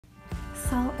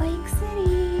Salt Lake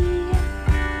City.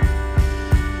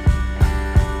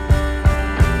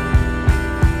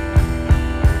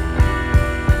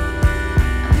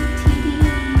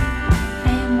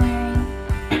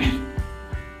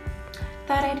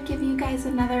 Thought I'd give you guys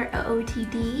another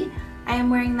OOTD. I am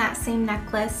wearing that same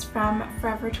necklace from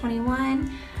Forever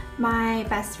 21. My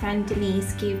best friend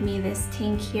Denise gave me this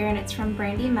tank here and it's from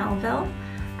Brandy Melville.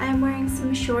 I'm wearing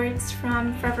some shorts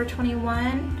from Forever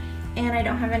 21 and I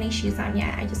don't have any shoes on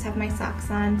yet. I just have my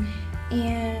socks on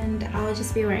and I'll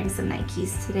just be wearing some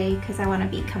Nikes today because I want to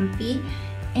be comfy.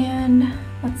 And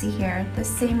let's see here, the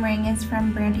same ring is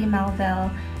from Brandy Melville.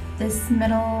 This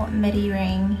middle midi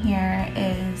ring here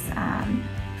is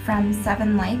from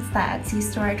Seven Lights, that Etsy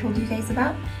store I told you guys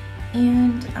about.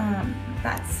 And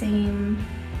that same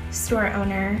store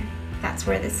owner, that's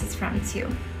where this is from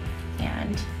too.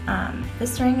 And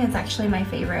this ring is actually my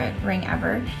favorite ring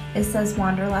ever. It says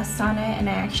Wanderlust on it and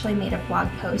I actually made a blog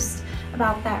post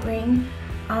about that ring.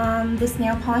 This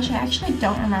nail polish, I actually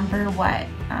don't remember what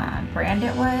brand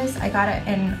it was. I got it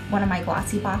in one of my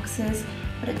glossy boxes,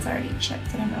 but it's already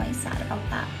chipped and I'm really sad about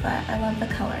that, but I love the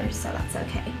color, so that's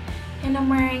okay. And I'm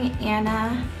wearing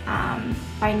Anna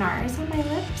by NARS on my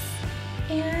lips,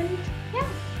 and yeah,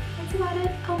 that's about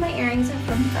it. All my earrings are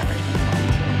from Forever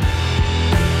 21 too.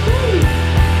 Woo!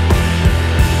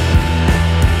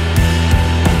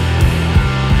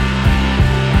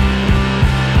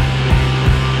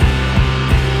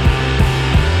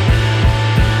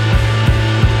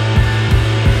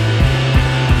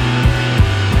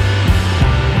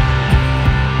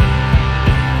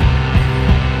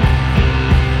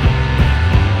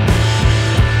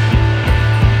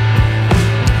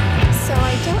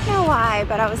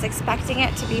 But I was expecting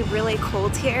it to be really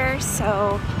cold here,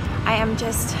 so I am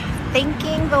just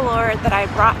thanking the Lord that I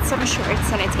brought some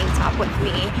shorts and a tank top with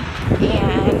me.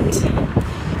 And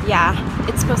yeah,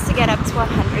 it's supposed to get up to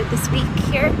 100 this week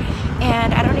here,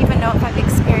 and I don't even know if I've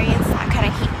experienced that kind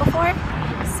of heat before,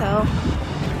 so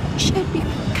it should be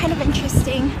kind of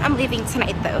interesting. I'm leaving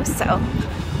tonight though, so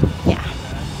yeah.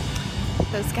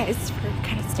 Those guys were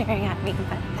kind of staring at me,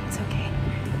 but that's okay.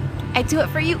 I do it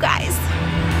for you guys.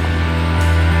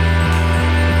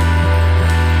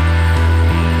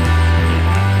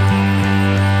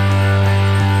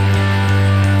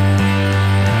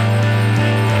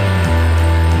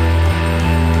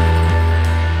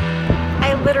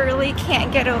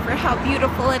 Can't get over how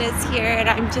beautiful it is here, and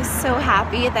I'm just so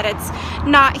happy that it's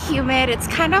not humid. It's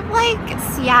kind of like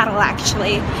Seattle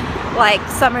actually, like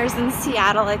summers in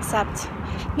Seattle, except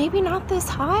maybe not this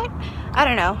hot. I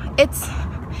don't know, it's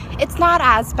not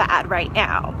as bad right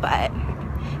now, but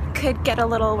could get a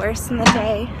little worse in the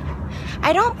day.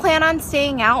 I don't plan on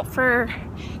staying out for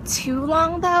too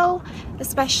long though,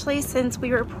 especially since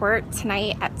we report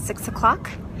tonight at 6 o'clock.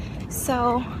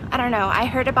 So I don't know, I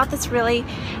heard about this really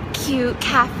cute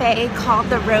cafe called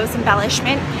the Rose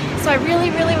Embellishment, so I really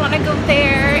want to go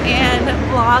there and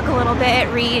vlog a little bit,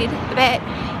 read a bit,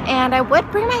 and I would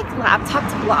bring my laptop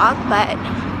to vlog, but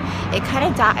it kind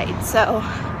of died, so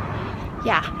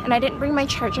yeah, and I didn't bring my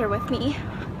charger with me,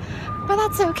 but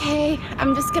that's okay.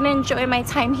 I'm just gonna enjoy my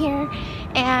time here,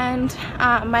 and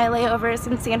my layovers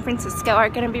in San Francisco are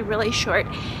gonna be really short,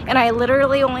 and I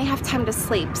literally only have time to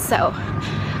sleep, so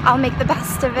I'll make the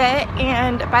best of it,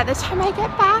 and by the time I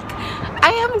get back, I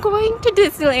am going to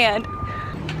Disneyland.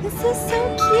 This is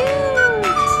so cute!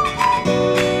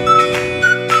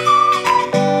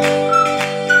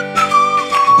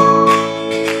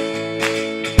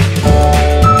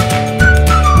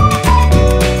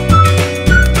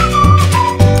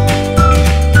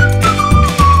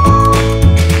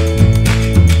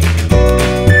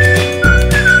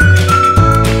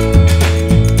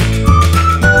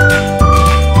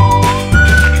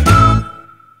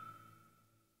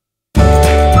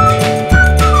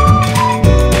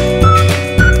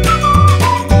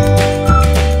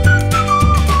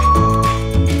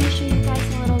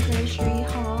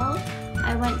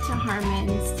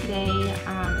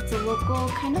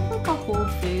 Kind of like a Whole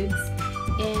Foods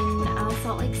in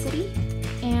Salt Lake City,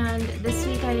 and this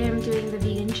week I am doing the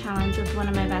vegan challenge with one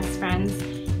of my best friends,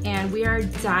 and we are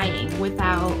dying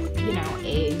without, you know,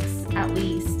 eggs at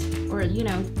least, or, you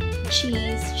know,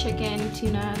 cheese, chicken,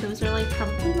 tuna. Those are like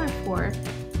probably my 4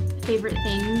 favorite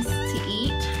things to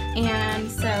eat. And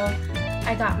so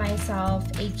I got myself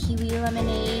a kiwi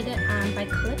lemonade by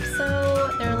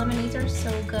Calypso. Their lemonades are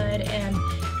so good, and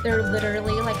they're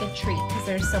literally like a treat because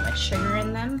there's so much sugar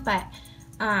in them. But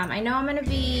I know I'm gonna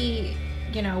be,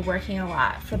 you know, working a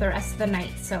lot for the rest of the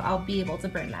night, so I'll be able to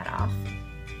burn that off.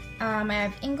 I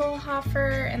have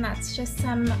Engelhofer, and that's just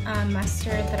some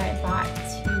mustard that I bought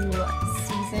to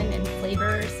season and flavor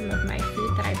flavor some of my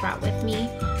food that I brought with me.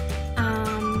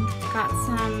 Got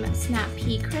some snap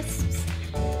pea crisps,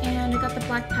 and I got the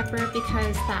black pepper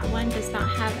because that one does not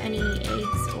have any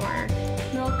eggs or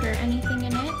milk or anything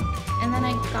in it. And then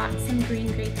I got some green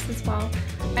grapes as well.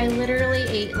 I literally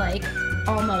ate like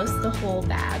almost the whole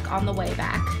bag on the way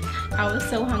back. I was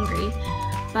so hungry.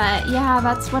 But yeah,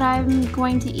 that's what I'm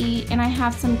going to eat. And I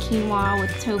have some quinoa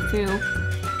with tofu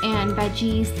and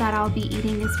veggies that I'll be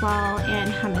eating as well,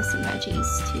 and hummus and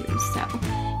veggies too. So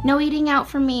no eating out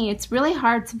for me. It's really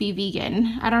hard to be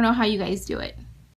vegan. I don't know how you guys do it.